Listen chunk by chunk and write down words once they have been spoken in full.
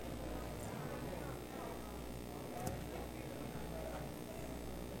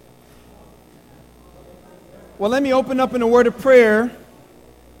Well, let me open up in a word of prayer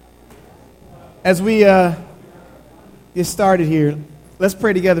as we get started here. Let's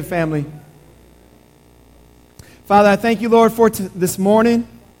pray together, family. Father, I thank you, Lord, for this morning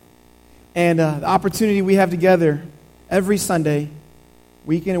and the opportunity we have together every Sunday,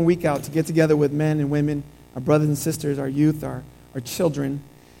 week in and week out, to get together with men and women, our brothers and sisters, our youth, our children,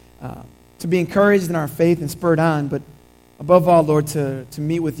 to be encouraged in our faith and spurred on, but above all, Lord, to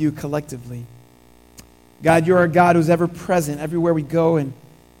meet with you collectively. God, you're a God who's ever present everywhere we go, and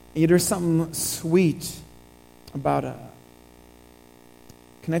there's something sweet about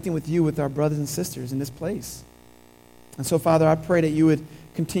connecting with you, with our brothers and sisters in this place. And so, Father, I pray that you would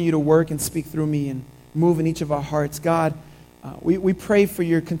continue to work and speak through me and move in each of our hearts. God, we pray for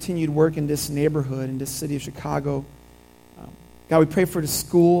your continued work in this neighborhood, in this city of Chicago. God, we pray for the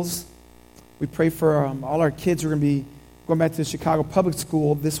schools. We pray for all our kids who are going to be going back to the Chicago Public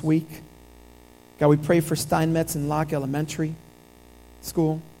School this week. God, we pray for Steinmetz and Locke Elementary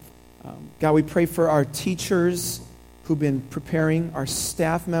School. God, we pray for our teachers who've been preparing, our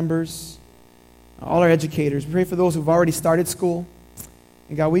staff members, all our educators. We pray for those who've already started school.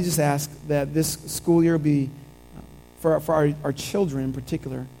 And God, we just ask that this school year will be, for our children in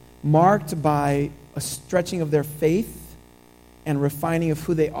particular, marked by a stretching of their faith and refining of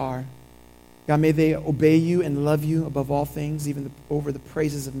who they are. God, may they obey you and love you above all things, even over the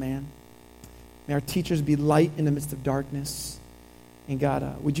praises of man. May our teachers be light in the midst of darkness. And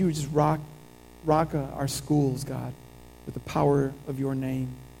God, would you just rock our schools, God, with the power of your name.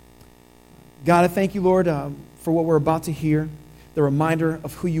 God, I thank you, Lord, for what we're about to hear, the reminder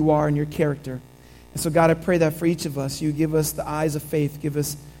of who you are and your character. And so, God, I pray that for each of us, you give us the eyes of faith, give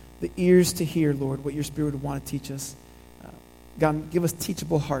us the ears to hear, Lord, what your Spirit would want to teach us. God, give us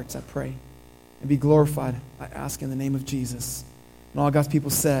teachable hearts, I pray, and be glorified, I ask in the name of Jesus. And all God's people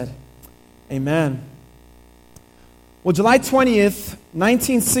said, amen. Well, July 20th,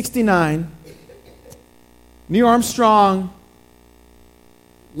 1969, Neil Armstrong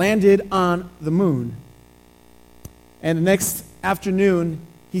landed on the moon. And the next afternoon,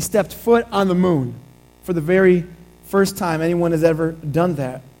 he stepped foot on the moon for the very first time anyone has ever done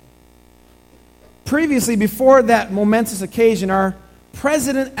that. Previously, before that momentous occasion, our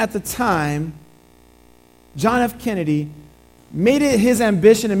president at the time, John F. Kennedy, made it his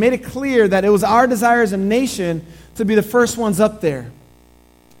ambition and made it clear that it was our desire as a nation to be the first ones up there.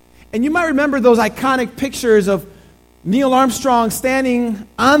 And you might remember those iconic pictures of Neil Armstrong standing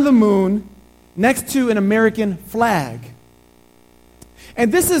on the moon next to an American flag.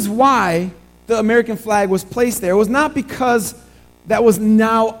 And this is why the American flag was placed there. It was not because that was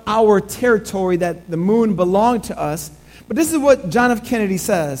now our territory, that the moon belonged to us, but this is what John F. Kennedy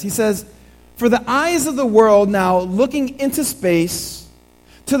says. He says, "For the eyes of the world now looking into space,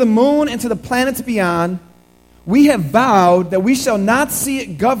 to the moon and to the planets beyond, we have vowed that we shall not see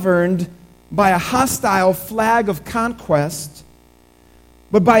it governed by a hostile flag of conquest,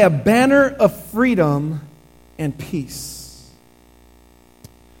 but by a banner of freedom and peace."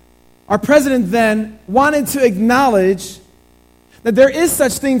 Our president then wanted to acknowledge that there is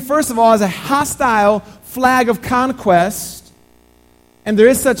such thing, first of all, as a hostile flag of conquest, and there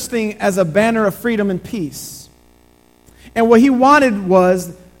is such thing as a banner of freedom and peace. And what he wanted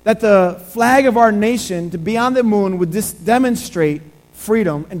was that the flag of our nation to be on the moon would demonstrate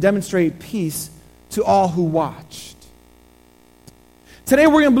freedom and demonstrate peace to all who watched. Today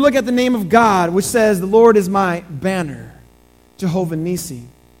we're going to look at the name of God, which says, "The Lord is my banner," Jehovah Nissi.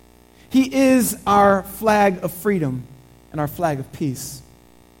 He is our flag of freedom and our flag of peace.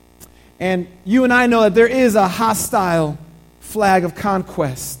 And you and I know that there is a hostile flag of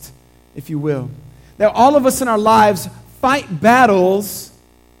conquest, if you will. That all of us in our lives fight battles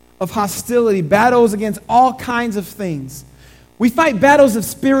of hostility, battles against all kinds of things. We fight battles of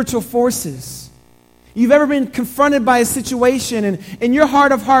spiritual forces. You've ever been confronted by a situation, and in your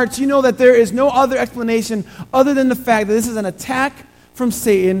heart of hearts, you know that there is no other explanation other than the fact that this is an attack from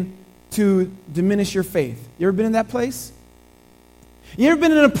Satan to diminish your faith. You ever been in that place? You ever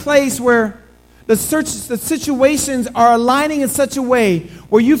been in a place where the situations are aligning in such a way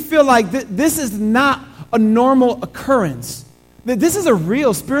where you feel like this is not a normal occurrence? This is a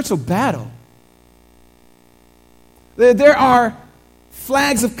real spiritual battle. There are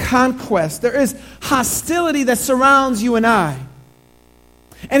flags of conquest. There is hostility that surrounds you and I.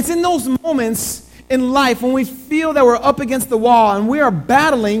 And it's in those moments in life when we feel that we're up against the wall and we are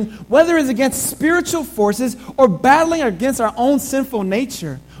battling, whether it's against spiritual forces or battling against our own sinful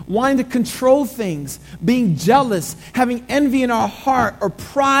nature, wanting to control things, being jealous, having envy in our heart or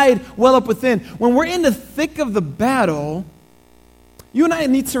pride well up within. When we're in the thick of the battle, you and I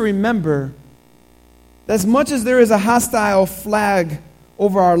need to remember that as much as there is a hostile flag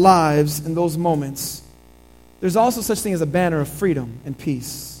over our lives in those moments, there's also such thing as a banner of freedom and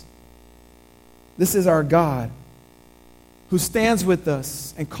peace. This is our God who stands with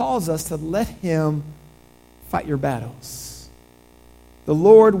us and calls us to let him fight your battles. The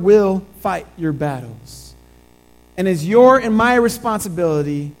Lord will fight your battles. And it's your and my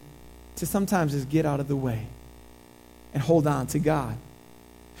responsibility to sometimes just get out of the way and hold on to God.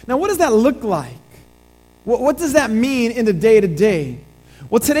 Now, what does that look like? What does that mean in the day-to-day?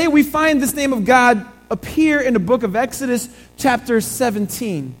 Well, today we find this name of God appear in the book of Exodus chapter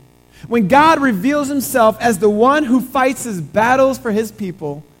 17, when God reveals himself as the one who fights his battles for his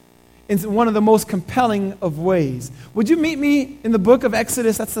people in one of the most compelling of ways. Would you meet me in the book of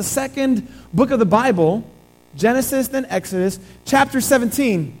Exodus? That's the second book of the Bible, Genesis, then Exodus, chapter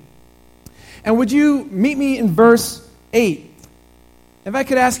 17. And would you meet me in verse 8? If I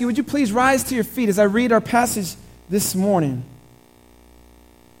could ask you, would you please rise to your feet as I read our passage this morning?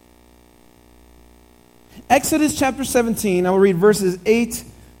 Exodus chapter 17, I will read verses 8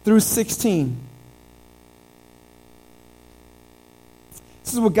 through 16.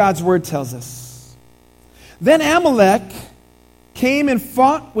 This is what God's word tells us. Then Amalek came and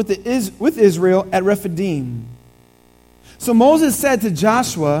fought with Israel at Rephidim. So Moses said to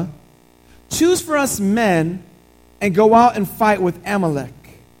Joshua, "Choose for us men and go out and fight with Amalek.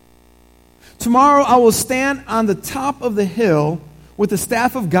 Tomorrow I will stand on the top of the hill with the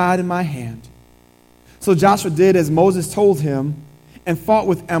staff of God in my hand." So Joshua did as Moses told him and fought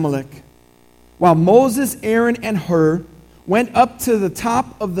with Amalek, while Moses, Aaron, and Hur went up to the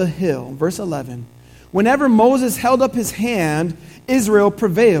top of the hill. Verse 11. Whenever Moses held up his hand, Israel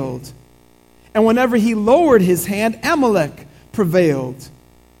prevailed. And whenever he lowered his hand, Amalek prevailed.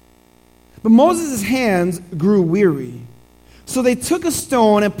 But Moses' hands grew weary. So they took a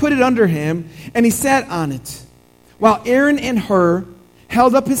stone and put it under him, and he sat on it, while Aaron and Hur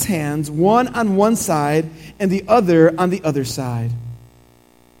held up his hands, one on one side and the other on the other side.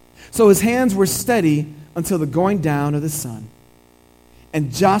 So his hands were steady until the going down of the sun.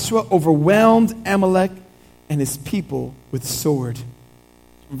 And Joshua overwhelmed Amalek and his people with sword.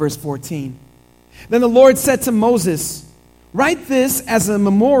 Verse 14. Then the Lord said to Moses, "Write this as a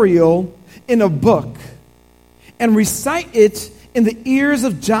memorial in a book, and recite it in the ears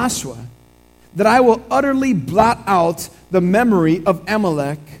of Joshua, that I will utterly blot out the memory of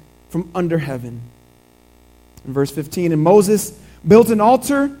Amalek from under heaven." In verse 15, and Moses built an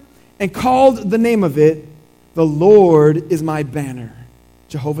altar and called the name of it, "The Lord is my banner,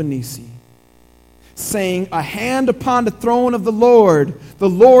 Jehovah Nissi," saying, "A hand upon the throne of the Lord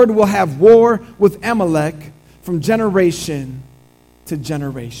will have war with Amalek from generation to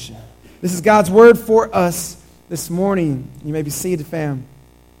generation." This is God's word for us this morning. You may be seated, fam.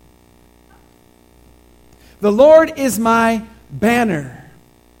 The Lord is my banner.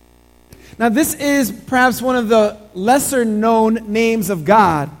 Now, this is perhaps one of the lesser known names of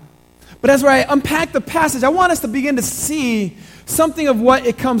God. But as I unpack the passage, I want us to begin to see something of what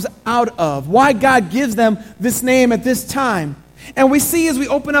it comes out of, why God gives them this name at this time. And we see as we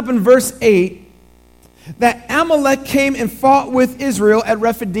open up in verse 8 that Amalek came and fought with Israel at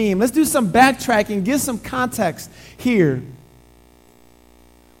Rephidim. Let's do some backtracking, give some context here.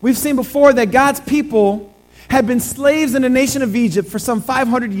 We've seen before that God's people had been slaves in the nation of Egypt for some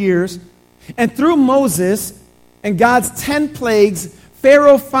 500 years. And through Moses and God's 10 plagues,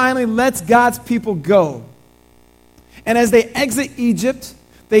 Pharaoh finally lets God's people go. And as they exit Egypt,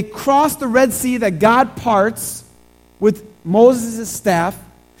 they cross the Red Sea that God parts with Moses' staff.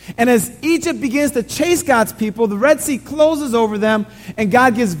 And as Egypt begins to chase God's people, the Red Sea closes over them and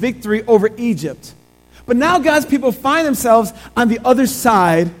God gives victory over Egypt. But now God's people find themselves on the other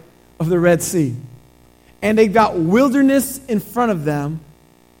side of the Red Sea. And they've got wilderness in front of them.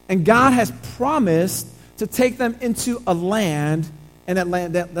 And God has promised to take them into a land, and that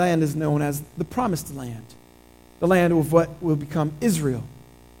land is known as the Promised Land, the land of what will become Israel.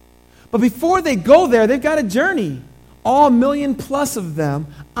 But before they go there, they've got a journey, all 1 million plus of them,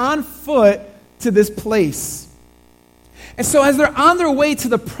 on foot to this place. And so as they're on their way to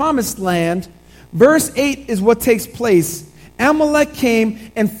the Promised Land, verse 8 is what takes place. Amalek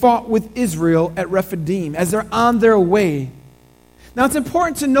came and fought with Israel at Rephidim as they're on their way. Now, it's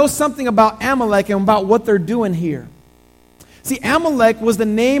important to know something about Amalek and about what they're doing here. See, Amalek was the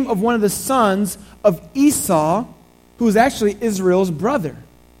name of one of the sons of Esau, who was actually Israel's brother.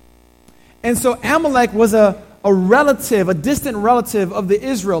 And so Amalek was a relative, a distant relative of the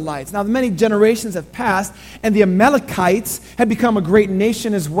Israelites. Now, many generations have passed, and the Amalekites had become a great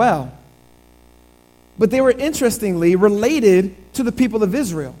nation as well. But they were interestingly related to the people of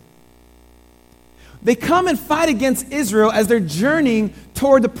Israel. They come and fight against Israel as they're journeying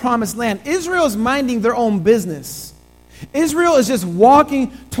toward the promised land. Israel is minding their own business. Israel is just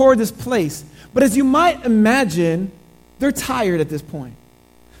walking toward this place. But as you might imagine, they're tired at this point.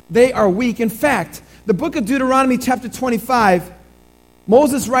 They are weak. In fact, the book of Deuteronomy chapter 25,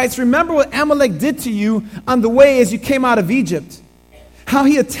 Moses writes, "Remember what Amalek did to you on the way as you came out of Egypt, how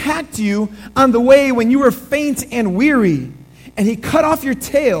he attacked you on the way when you were faint and weary, and he cut off your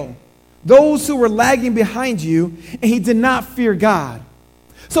tail, those who were lagging behind you, and he did not fear God."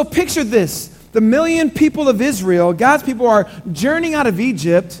 So picture this. The million people of Israel, God's people, are journeying out of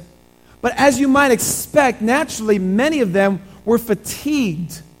Egypt, but as you might expect, naturally, many of them were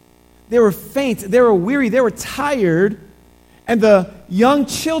fatigued. They were faint. They were weary. They were tired. And the young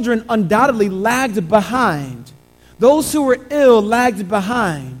children undoubtedly lagged behind. Those who were ill lagged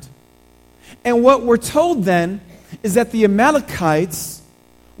behind. And what we're told then is that the Amalekites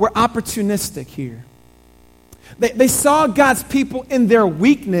were opportunistic here. They saw God's people in their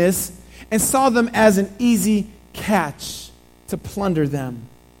weakness and saw them as an easy catch to plunder them.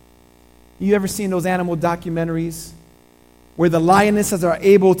 You ever seen those animal documentaries where the lionesses are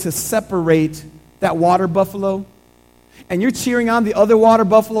able to separate that water buffalo? And you're cheering on the other water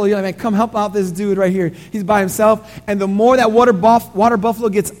buffalo. You're like, "Man, come help out this dude right here. He's by himself." And the more that water buffalo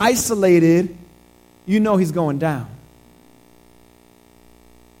gets isolated, you know he's going down.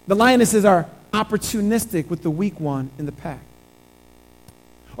 The lionesses are opportunistic with the weak one in the pack.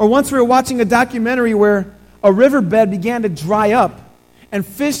 Or once we were watching a documentary where a riverbed began to dry up and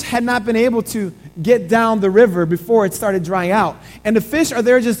fish had not been able to get down the river before it started drying out. And the fish are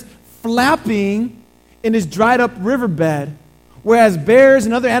there just flapping in this dried up riverbed, whereas bears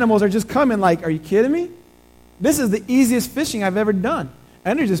and other animals are just coming like, "Are you kidding me? This is the easiest fishing I've ever done."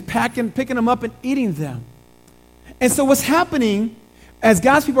 And they're just picking them up and eating them. And so what's happening as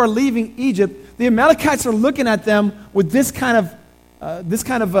God's people are leaving Egypt, the Amalekites are looking at them with this kind of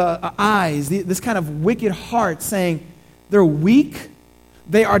eyes, this kind of wicked heart, saying they're weak,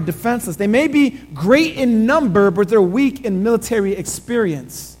 they are defenseless. They may be great in number, but they're weak in military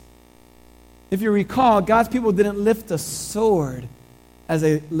experience. If you recall, God's people didn't lift a sword as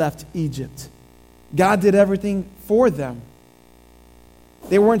they left Egypt. God did everything for them.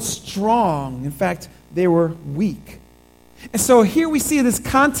 They weren't strong. In fact, they were weak. And so here we see this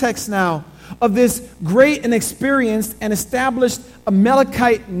context now of this great and experienced and established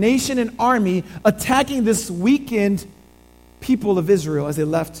Amalekite nation and army attacking this weakened people of Israel as they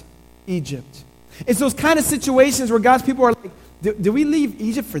left Egypt. It's those kind of situations where God's people are like, did we leave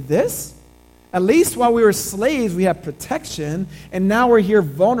Egypt for this? At least while we were slaves, we had protection, and now we're here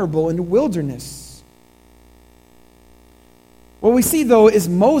vulnerable in the wilderness. What we see, though, is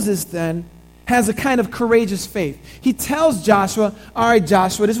Moses then has a kind of courageous faith. He tells Joshua, "All right,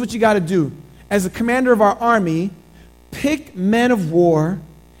 Joshua, this is what you got to do. As the commander of our army, pick men of war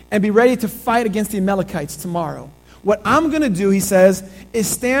and be ready to fight against the Amalekites tomorrow. What I'm going to do," he says, "is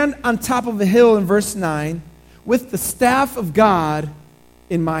stand on top of a hill," in verse 9, "with the staff of God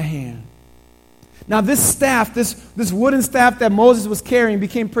in my hand." Now this staff, this wooden staff that Moses was carrying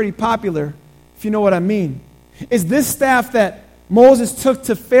became pretty popular, if you know what I mean. It's this staff that Moses took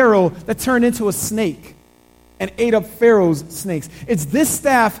to Pharaoh that turned into a snake and ate up Pharaoh's snakes. It's this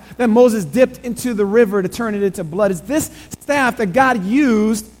staff that Moses dipped into the river to turn it into blood. It's this staff that God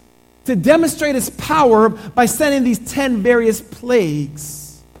used to demonstrate his power by sending these 10 various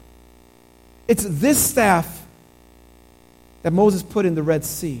plagues. It's this staff that Moses put in the Red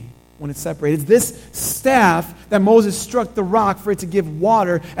Sea when it separated. It's this staff that Moses struck the rock for it to give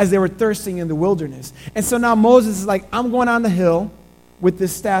water as they were thirsting in the wilderness. And so now Moses is like, "I'm going on the hill with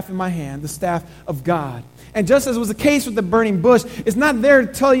this staff in my hand, the staff of God." And just as was the case with the burning bush, it's not there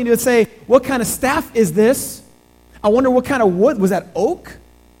to tell you to say, "What kind of staff is this? I wonder what kind of wood. Was that oak?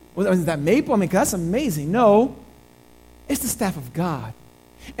 Was that maple?" I mean, that's amazing. No, it's the staff of God.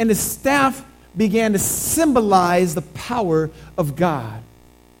 And the staff began to symbolize the power of God.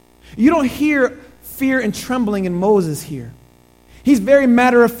 You don't hear fear and trembling in Moses here. He's very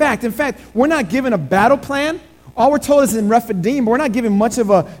matter of fact. In fact, we're not given a battle plan. All we're told is in Rephidim, but we're not given much of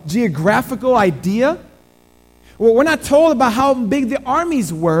a geographical idea. Well, we're not told about how big the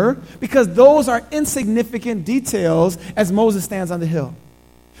armies were because those are insignificant details as Moses stands on the hill.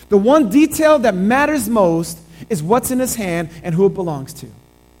 The one detail that matters most is what's in his hand and who it belongs to.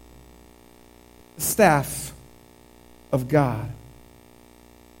 The staff of God.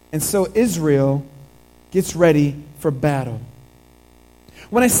 And so Israel gets ready for battle.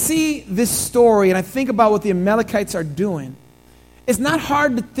 When I see this story and I think about what the Amalekites are doing, it's not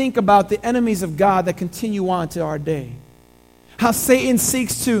hard to think about the enemies of God that continue on to our day. How Satan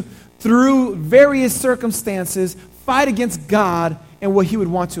seeks to through various circumstances, fight against God and what he would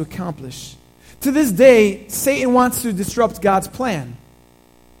want to accomplish. To this day, Satan wants to disrupt God's plan,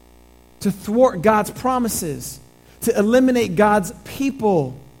 to thwart God's promises, to eliminate God's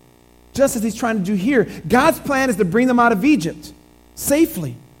people, just as he's trying to do here. God's plan is to bring them out of Egypt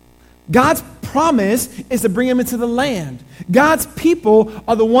safely. God's promise is to bring them into the land. God's people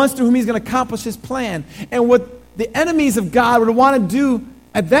are the ones through whom he's going to accomplish his plan. And what the enemies of God would want to do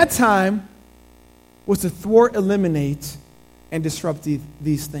at that time was to thwart, eliminate, and disrupt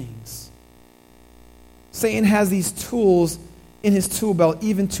these things. Satan has these tools in his tool belt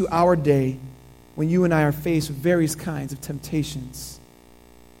even to our day when you and I are faced with various kinds of temptations.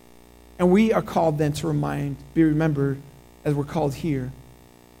 And we are called then to be remembered, as we're called here,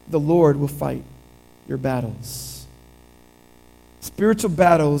 the Lord will fight your battles. Spiritual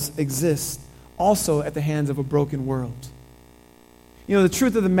battles exist also at the hands of a broken world. You know, the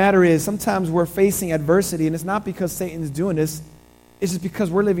truth of the matter is sometimes we're facing adversity, and it's not because Satan's doing this. It's just because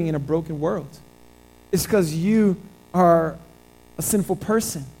we're living in a broken world. It's because you are a sinful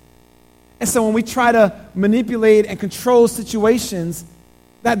person. And so when we try to manipulate and control situations,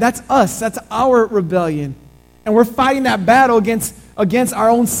 that's us. That's our rebellion. And we're fighting that battle against our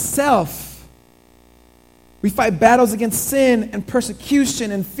own self. We fight battles against sin and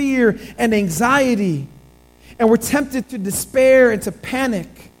persecution and fear and anxiety. And we're tempted to despair and to panic.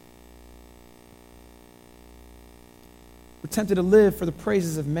 We're tempted to live for the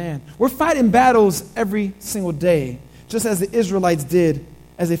praises of man. We're fighting battles every single day, just as the Israelites did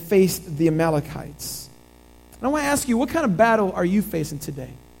as they faced the Amalekites. And I want to ask you, what kind of battle are you facing today?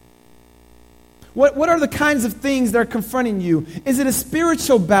 What are the kinds of things that are confronting you? Is it a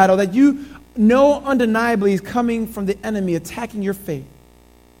spiritual battle that you know undeniably is coming from the enemy attacking your faith?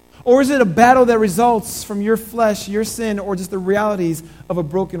 Or is it a battle that results from your flesh, your sin, or just the realities of a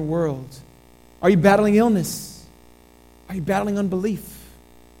broken world? Are you battling illness? Are you battling unbelief?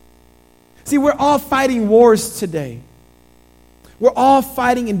 See, we're all fighting wars today. We're all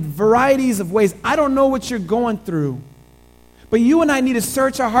fighting in varieties of ways. I don't know what you're going through, but you and I need to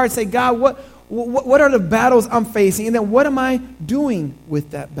search our hearts, say, God, what are the battles I'm facing? And then what am I doing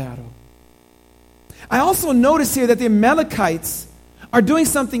with that battle? I also notice here that the Amalekites are doing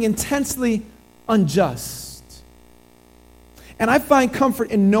something intensely unjust. And I find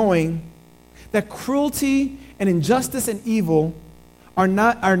comfort in knowing that cruelty and injustice and evil are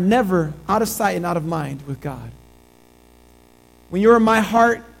never out of sight and out of mind with God. When my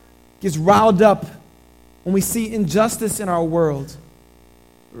heart gets riled up when we see injustice in our world,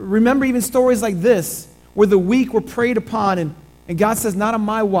 remember even stories like this, where the weak were preyed upon, and God says, not on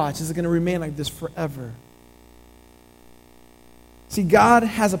my watch is it going to remain like this forever. See, God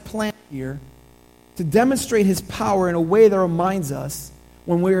has a plan here to demonstrate his power in a way that reminds us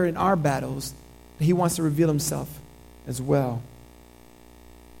when we're in our battles that he wants to reveal himself as well.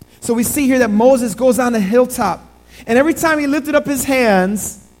 So we see here that Moses goes on the hilltop, and every time he lifted up his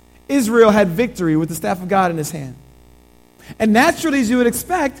hands, Israel had victory with the staff of God in his hand. And naturally, as you would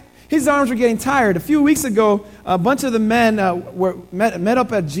expect, his arms were getting tired. A few weeks ago, a bunch of the men met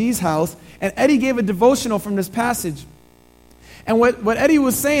up at G's house, and Eddie gave a devotional from this passage. And what Eddie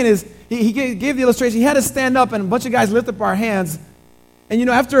was saying is, he gave the illustration. He had to stand up, and a bunch of guys lift up our hands. And, you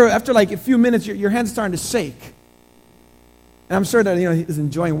know, after like a few minutes, your hand's starting to shake. And I'm sure that, he was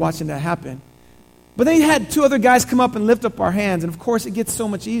enjoying watching that happen. But then he had two other guys come up and lift up our hands, and of course, it gets so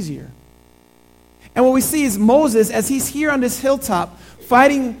much easier. And what we see is Moses, as he's here on this hilltop,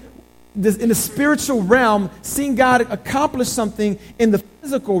 fighting in the spiritual realm, seeing God accomplish something in the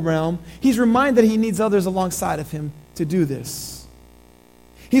physical realm, he's reminded he needs others alongside of him to do this.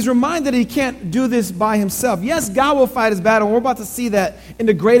 He's reminded he can't do this by himself. Yes, God will fight his battle, and we're about to see that in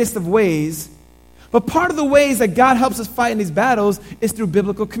the greatest of ways. But part of the ways that God helps us fight in these battles is through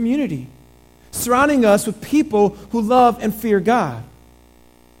biblical community, surrounding us with people who love and fear God.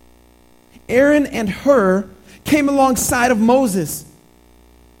 Aaron and Hur came alongside of Moses,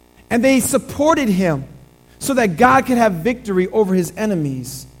 and they supported him so that God could have victory over his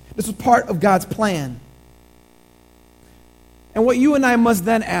enemies. This was part of God's plan. And what you and I must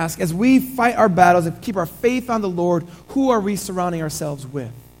then ask, as we fight our battles and keep our faith on the Lord, who are we surrounding ourselves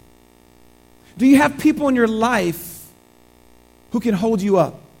with? Do you have people in your life who can hold you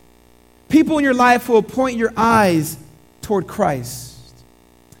up? People in your life who will point your eyes toward Christ?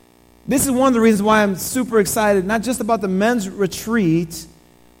 This is one of the reasons why I'm super excited, not just about the men's retreat,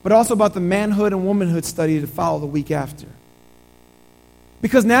 but also about the manhood and womanhood study to follow the week after.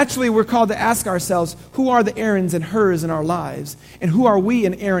 Because naturally we're called to ask ourselves, who are the Aarons and Hurs in our lives? And who are we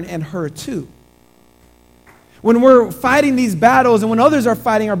an Aaron and Hur too? When we're fighting these battles and when others are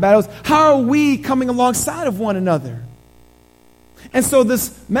fighting our battles, how are we coming alongside of one another? And so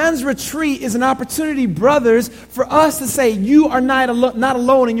this men's retreat is an opportunity, brothers, for us to say, you are not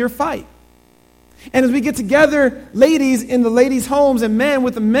alone in your fight. And as we get together, ladies, in the ladies' homes and men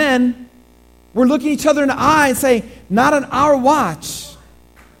with the men, we're looking each other in the eye and say, not on our watch.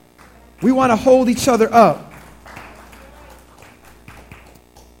 We want to hold each other up.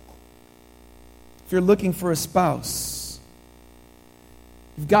 If you're looking for a spouse,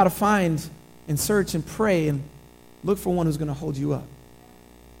 you've got to find and search and pray and look for one who's going to hold you up.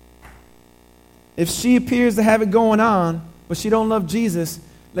 If she appears to have it going on, but she don't love Jesus,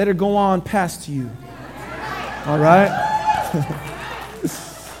 let her go on past you. All right?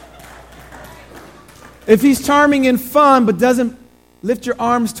 If he's charming and fun, but doesn't lift your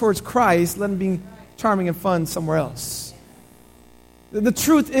arms towards Christ, let him be charming and fun somewhere else. The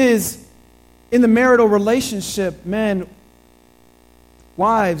truth is, in the marital relationship, men,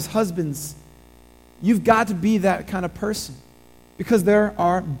 wives, husbands, you've got to be that kind of person because there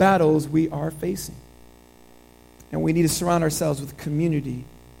are battles we are facing. And we need to surround ourselves with community.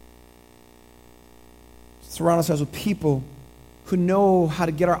 Surround ourselves with people who know how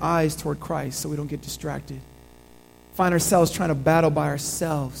to get our eyes toward Christ so we don't get distracted. Find ourselves trying to battle by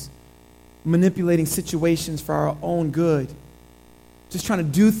ourselves, manipulating situations for our own good, just trying to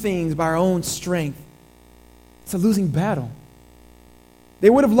do things by our own strength. It's a losing battle. They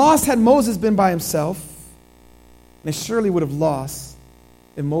would have lost had Moses been by himself. They surely would have lost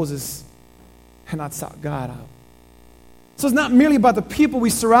if Moses had not sought God out. So it's not merely about the people we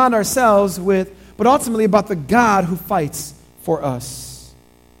surround ourselves with, but ultimately about the God who fights for us.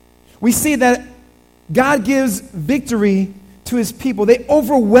 We see that God gives victory to his people. They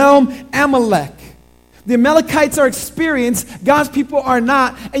overwhelm Amalek. The Amalekites are experienced, God's people are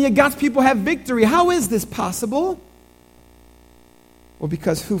not, and yet God's people have victory. How is this possible? Well,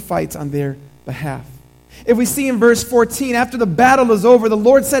 because who fights on their behalf? If we see in verse 14, after the battle is over, the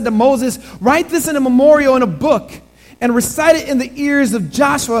Lord said to Moses, write this in a memorial in a book and recite it in the ears of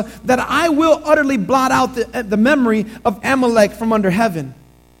Joshua that I will utterly blot out the memory of Amalek from under heaven.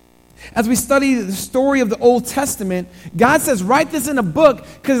 As we study the story of the Old Testament, God says, write this in a book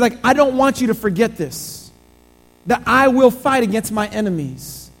because I don't want you to forget this. That I will fight against my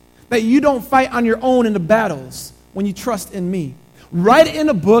enemies. That you don't fight on your own in the battles when you trust in me. Write it in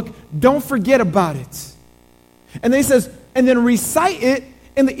a book. Don't forget about it. And then he says, and then recite it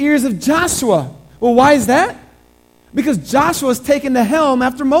in the ears of Joshua. Well, why is that? Because Joshua's taken the helm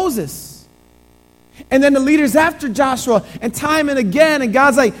after Moses. And then the leaders after Joshua, and time and again, and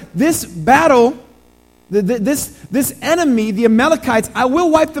God's like, this battle, this enemy, the Amalekites, I will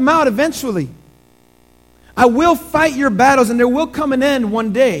wipe them out eventually. I will fight your battles, and there will come an end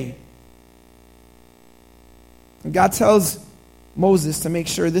one day. And God tells Moses to make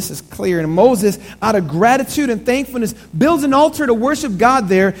sure this is clear. And Moses, out of gratitude and thankfulness, builds an altar to worship God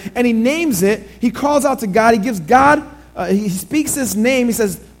there, and he names it. He calls out to God. He gives God, he speaks his name. He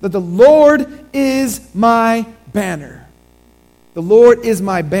says that the Lord is my banner. The Lord is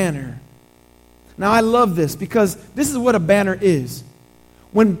my banner. Now, I love this because this is what a banner is.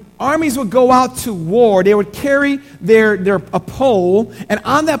 When armies would go out to war, they would carry a pole, and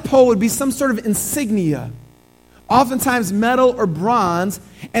on that pole would be some sort of insignia. Oftentimes metal or bronze,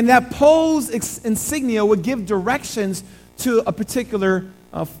 and that pole's insignia would give directions to a particular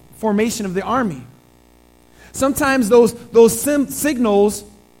formation of the army. Sometimes those signals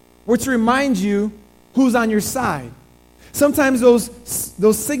were to remind you who's on your side. Sometimes those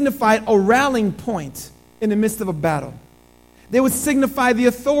signified a rallying point in the midst of a battle. They would signify the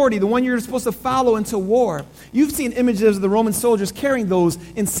authority, the one you're supposed to follow into war. You've seen images of the Roman soldiers carrying those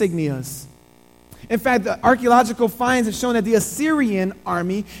insignias. In fact, the archaeological finds have shown that the Assyrian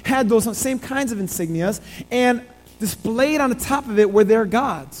army had those same kinds of insignias, and displayed on the top of it were their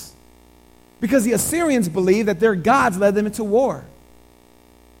gods. Because the Assyrians believed that their gods led them into war.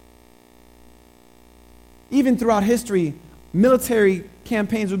 Even throughout history, military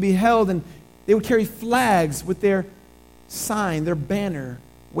campaigns would be held, and they would carry flags with their sign, their banner,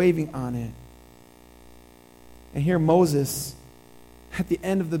 waving on it. And here Moses, at the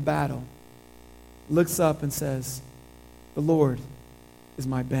end of the battle, looks up and says, the Lord is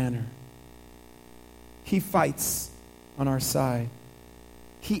my banner. He fights on our side.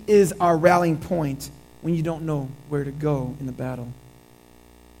 He is our rallying point when you don't know where to go in the battle.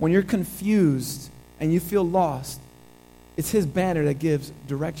 When you're confused and you feel lost, it's his banner that gives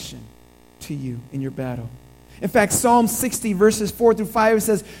direction to you in your battle. In fact, Psalm 60 verses 4 through 5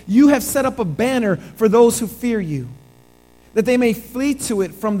 says, you have set up a banner for those who fear you, that they may flee to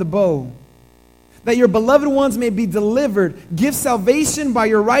it from the bow. that your beloved ones may be delivered. Give salvation by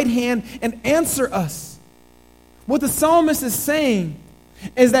your right hand and answer us. What the psalmist is saying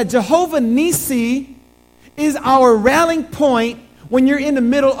is that Jehovah Nissi is our rallying point when you're in the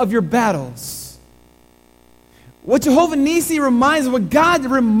middle of your battles. What Jehovah Nissi reminds, what God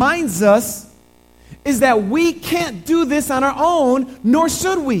reminds us, is that we can't do this on our own, nor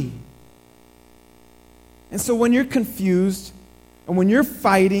should we. And so when you're confused and when you're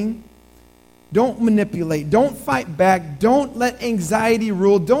fighting, don't manipulate, don't fight back, don't let anxiety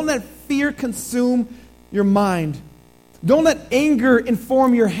rule, don't let fear consume your mind. Don't let anger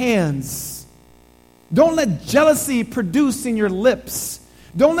inform your hands. Don't let jealousy produce in your lips.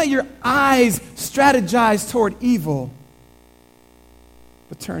 Don't let your eyes strategize toward evil,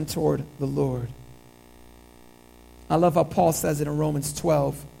 but turn toward the Lord. I love how Paul says it in Romans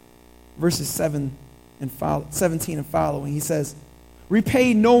 12, verses 17 and following. He says,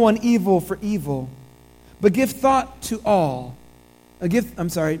 repay no one evil for evil, but give thought to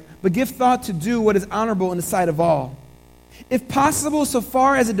do what is honorable in the sight of all. If possible, so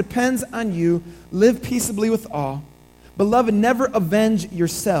far as it depends on you, live peaceably with all. Beloved, never avenge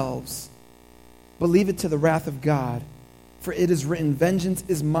yourselves, but leave it to the wrath of God. For it is written, vengeance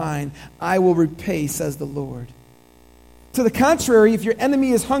is mine, I will repay, says the Lord. To the contrary, if your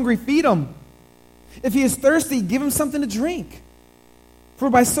enemy is hungry, feed him. If he is thirsty, give him something to drink. For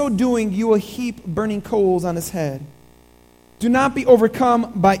by so doing, you will heap burning coals on his head. Do not be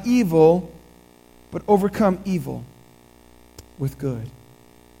overcome by evil, but overcome evil with good.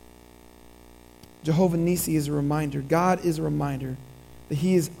 Jehovah Nissi is a reminder. God is a reminder that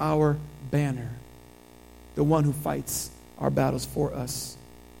he is our banner, the one who fights our battles for us.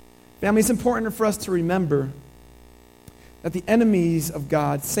 Family, it's important for us to remember that the enemies of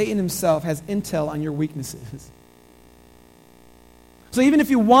God, Satan himself, has intel on your weaknesses. So even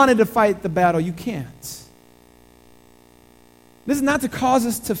if you wanted to fight the battle, you can't. This is not to cause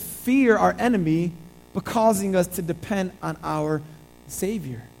us to fear our enemy, but causing us to depend on our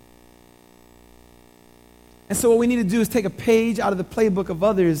Savior. And so what we need to do is take a page out of the playbook of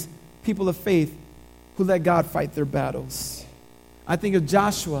others, people of faith, who let God fight their battles. I think of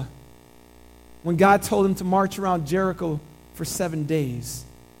Joshua, when God told him to march around Jericho for 7 days.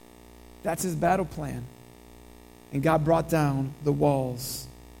 That's his battle plan. And God brought down the walls.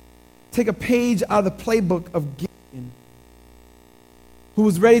 Take a page out of the playbook of Gideon, who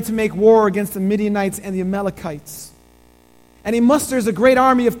was ready to make war against the Midianites and the Amalekites. And he musters a great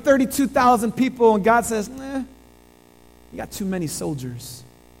army of 32,000 people, and God says, you got too many soldiers.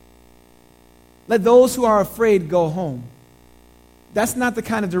 Let those who are afraid go home. That's not the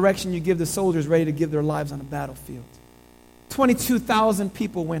kind of direction you give the soldiers ready to give their lives on a battlefield. 22,000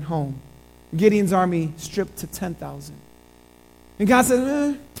 people went home. Gideon's army stripped to 10,000. And God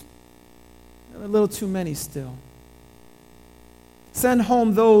said, a little too many still. Send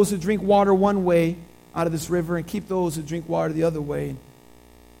home those who drink water one way out of this river and keep those who drink water the other way.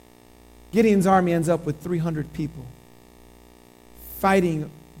 Gideon's army ends up with 300 people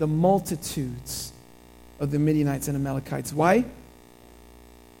fighting the multitudes of the Midianites and Amalekites. Why?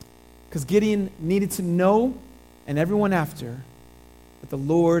 Because Gideon needed to know, and everyone after, that the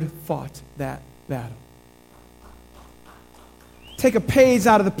Lord fought that battle. Take a page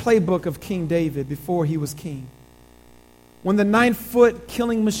out of the playbook of King David before he was king. When the 9-foot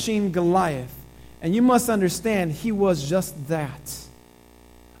killing machine Goliath, and you must understand, he was just that.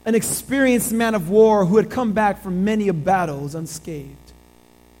 An experienced man of war who had come back from many a battles unscathed.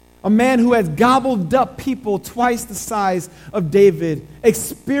 A man who had gobbled up people twice the size of David.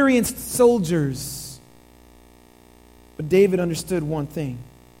 Experienced soldiers. But David understood one thing,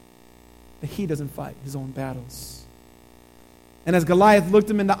 that he doesn't fight his own battles. And as Goliath looked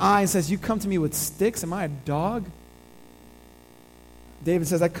him in the eye and says, you come to me with sticks? Am I a dog? David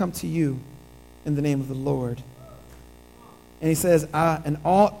says, I come to you in the name of the Lord. And he says, and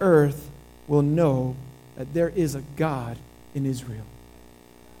all earth will know that there is a God in Israel.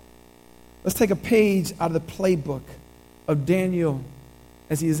 Let's take a page out of the playbook of Daniel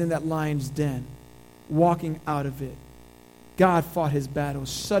as he is in that lion's den, walking out of it. God fought his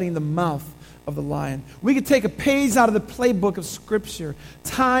battles, shutting the mouth of the lion. We could take a page out of the playbook of Scripture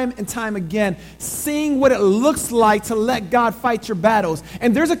time and time again, seeing what it looks like to let God fight your battles.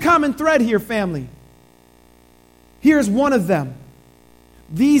 And there's a common thread here, family. Here's one of them.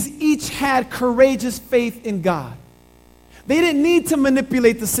 These each had courageous faith in God. They didn't need to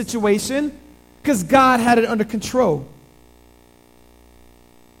manipulate the situation because God had it under control.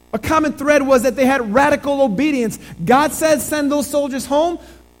 A common thread was that they had radical obedience. God said, send those soldiers home.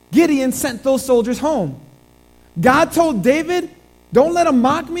 Gideon sent those soldiers home. God told David, don't let them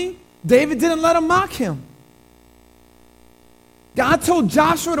mock me. David didn't let him mock him. God told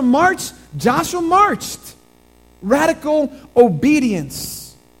Joshua to march. Joshua marched. Radical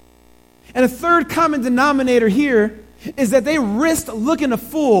obedience. And a third common denominator here is that they risked looking a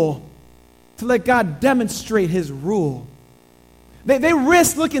fool to let God demonstrate his rule. They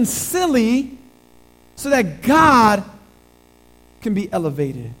risked looking silly so that God can be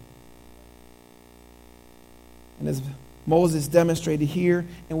elevated. And as Moses demonstrated here,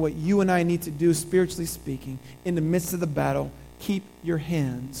 and what you and I need to do, spiritually speaking, in the midst of the battle, keep your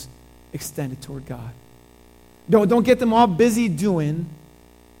hands extended toward God. Don't get them all busy doing,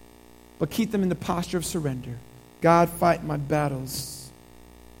 but keep them in the posture of surrender. God, fight my battles.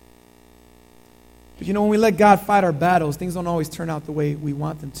 But when we let God fight our battles, things don't always turn out the way we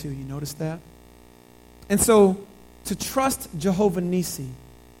want them to. You notice that? And so, to trust Jehovah Nissi,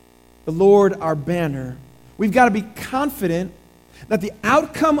 the Lord our banner, we've got to be confident that the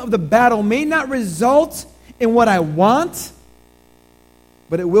outcome of the battle may not result in what I want,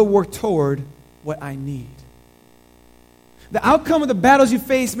 but it will work toward what I need. The outcome of the battles you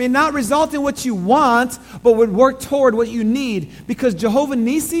face may not result in what you want, but would work toward what you need. Because Jehovah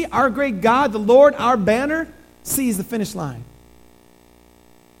Nissi, our great God, the Lord, our banner, sees the finish line.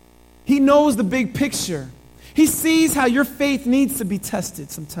 He knows the big picture. He sees how your faith needs to be tested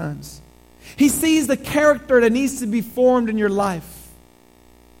sometimes. He sees the character that needs to be formed in your life.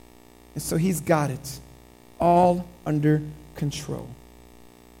 And so he's got it all under control.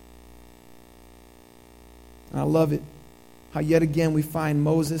 And I love it how yet again we find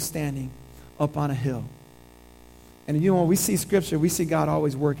Moses standing up on a hill. And when we see Scripture, we see God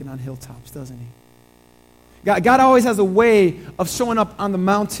always working on hilltops, doesn't he? God always has a way of showing up on the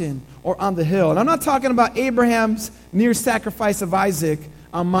mountain or on the hill. And I'm not talking about Abraham's near sacrifice of Isaac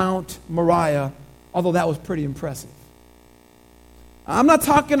on Mount Moriah, although that was pretty impressive. I'm not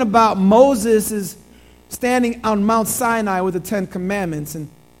talking about Moses standing on Mount Sinai with the Ten Commandments, and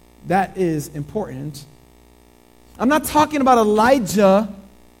that is important. I'm not talking about Elijah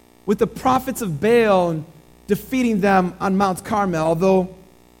with the prophets of Baal and defeating them on Mount Carmel, although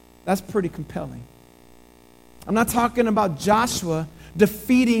that's pretty compelling. I'm not talking about Joshua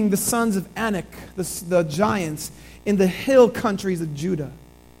defeating the sons of Anak, the giants, in the hill countries of Judah.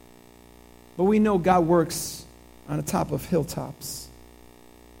 But we know God works on the top of hilltops.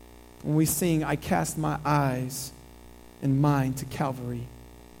 When we sing, I cast my eyes and mine to Calvary,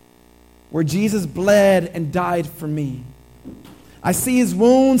 where Jesus bled and died for me. I see his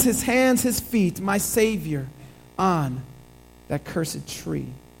wounds, his hands, his feet, my Savior on that cursed tree.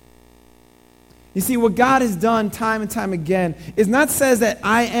 You see, what God has done time and time again is not says that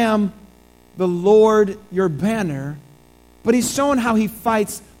I am the Lord your banner, but he's shown how he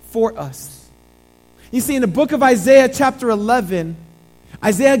fights for us. You see, in the book of Isaiah chapter 11,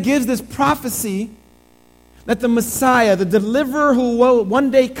 Isaiah gives this prophecy that the Messiah, the deliverer who will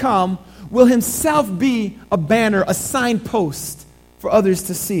one day come, will himself be a banner, a signpost for others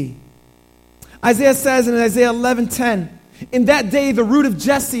to see. Isaiah says in Isaiah 11:10, in that day the root of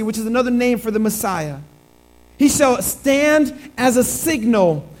Jesse, which is another name for the Messiah, he shall stand as a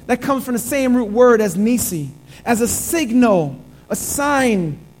signal. That comes from the same root word as Nissi. As a signal, a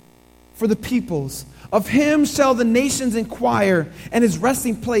sign for the peoples. Of him shall the nations inquire, and his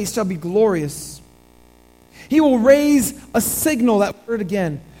resting place shall be glorious. He will raise a signal, that word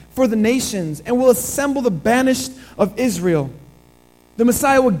again, for the nations, and will assemble the banished of Israel. The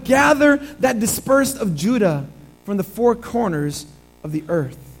Messiah will gather that dispersed of Judah from the four corners of the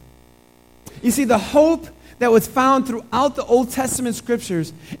earth. You see, the hope that was found throughout the Old Testament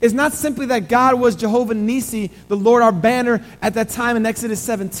scriptures is not simply that God was Jehovah Nissi, the Lord our banner at that time in Exodus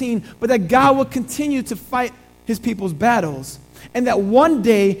 17, but that God will continue to fight his people's battles, and that one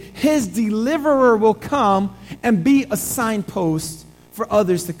day his deliverer will come and be a signpost for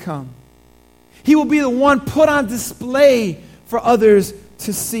others to come. He will be the one put on display for others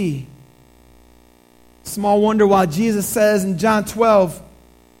to see. Small wonder why Jesus says in John 12,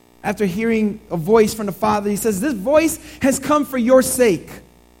 after hearing a voice from the Father, he says, this voice has come for your sake,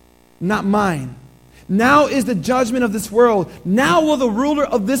 not mine. Now is the judgment of this world. Now will the ruler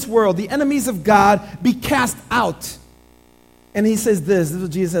of this world, the enemies of God, be cast out. And he says this is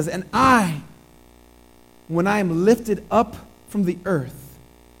what Jesus says, and I, when I am lifted up from the earth,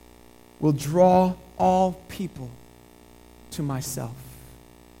 will draw all people to myself.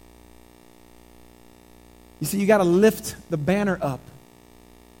 You see, you got to lift the banner up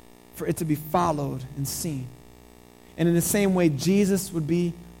for it to be followed and seen. And in the same way, Jesus would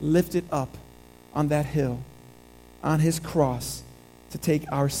be lifted up on that hill, on his cross, to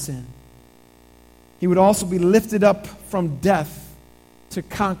take our sin. He would also be lifted up from death to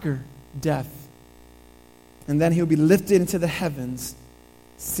conquer death. And then he'll be lifted into the heavens,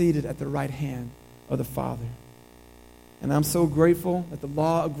 seated at the right hand of the Father. And I'm so grateful that the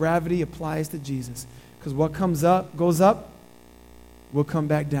law of gravity applies to Jesus, because what comes up, goes up, will come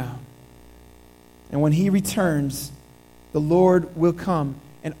back down. And when he returns, the Lord will come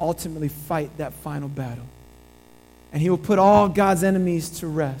and ultimately fight that final battle. And he will put all God's enemies to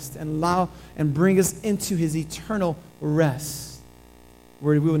rest and allow and bring us into his eternal rest,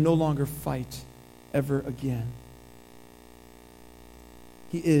 where we will no longer fight ever again.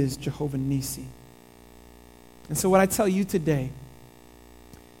 He is Jehovah Nissi. And so what I tell you today,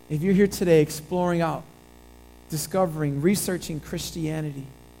 if you're here today exploring out, discovering, researching Christianity,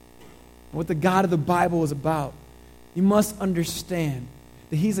 what the God of the Bible is about, you must understand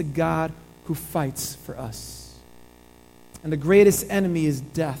that he's a God who fights for us. And the greatest enemy is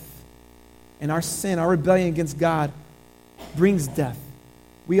death. And our sin, our rebellion against God brings death.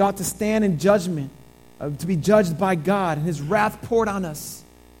 We ought to stand in judgment, to be judged by God, and his wrath poured on us.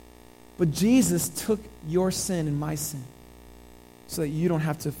 But Jesus took your sin and my sin so that you don't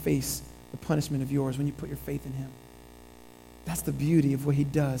have to face the punishment of yours when you put your faith in him. That's the beauty of what he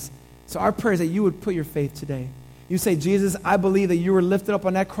does. So our prayer is that you would put your faith today. You say, Jesus, I believe that you were lifted up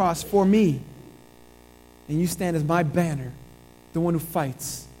on that cross for me. And you stand as my banner, the one who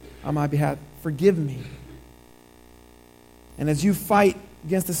fights on my behalf. Forgive me. And as you fight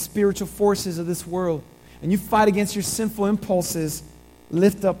against the spiritual forces of this world, and you fight against your sinful impulses,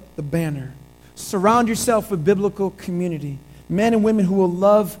 lift up the banner. Surround yourself with biblical community, men and women who will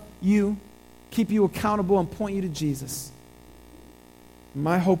love you, keep you accountable, and point you to Jesus.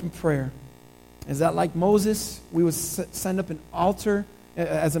 My hope and prayer is that, like Moses, we would send up an altar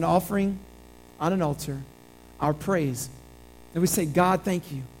as an offering on an altar, our praise. And we say, God,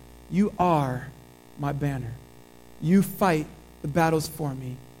 thank you. You are my banner. You fight the battles for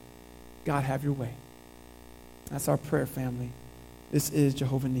me. God, have your way. That's our prayer, family. This is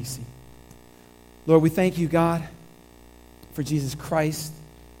Jehovah Nissi. Lord, we thank you, God, for Jesus Christ,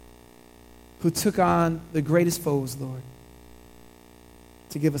 who took on the greatest foes, Lord,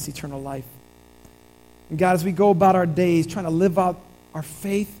 to give us eternal life. And God, as we go about our days trying to live out our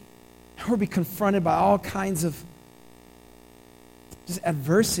faith, we'll be confronted by all kinds of just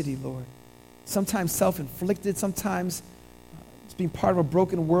adversity, Lord. Sometimes self-inflicted, sometimes it's being part of a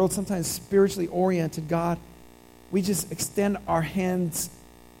broken world, sometimes spiritually oriented, God. We just extend our hands,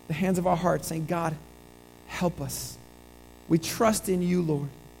 the hands of our hearts, saying, God, help us. We trust in you, Lord.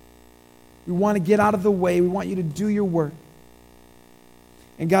 We want to get out of the way. We want you to do your work.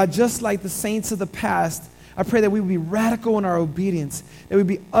 And God, just like the saints of the past, I pray that we would be radical in our obedience, that we would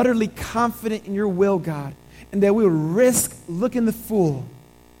be utterly confident in your will, God, and that we would risk looking the fool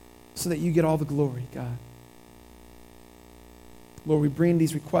so that you get all the glory, God. Lord, we bring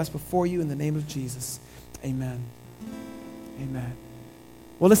these requests before you in the name of Jesus. Amen. Amen.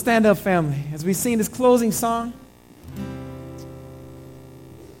 Well, let's stand up, family, as we sing this closing song.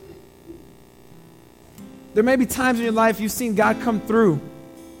 There may be times in your life you've seen God come through,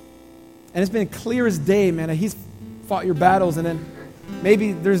 and it's been clear as day, man, that he's fought your battles. And then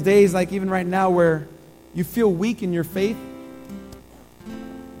maybe there's days like even right now where you feel weak in your faith.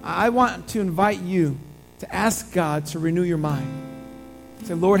 I want to invite you to ask God to renew your mind.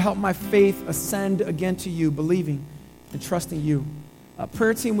 Say, Lord, help my faith ascend again to you, believing and trusting you.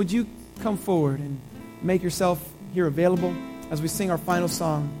 Prayer team, would you come forward and make yourself here available as we sing our final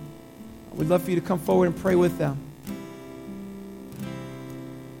song? We'd love for you to come forward and pray with them.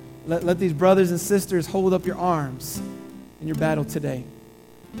 Let these brothers and sisters hold up your arms in your battle today.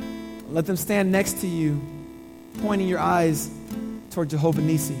 Let them stand next to you, pointing your eyes toward Jehovah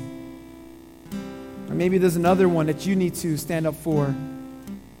Nissi. Or maybe there's another one that you need to stand up for.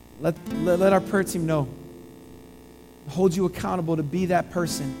 Let our prayer team know. Hold you accountable to be that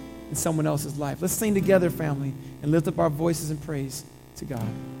person in someone else's life. Let's sing together, family, and lift up our voices in praise to God.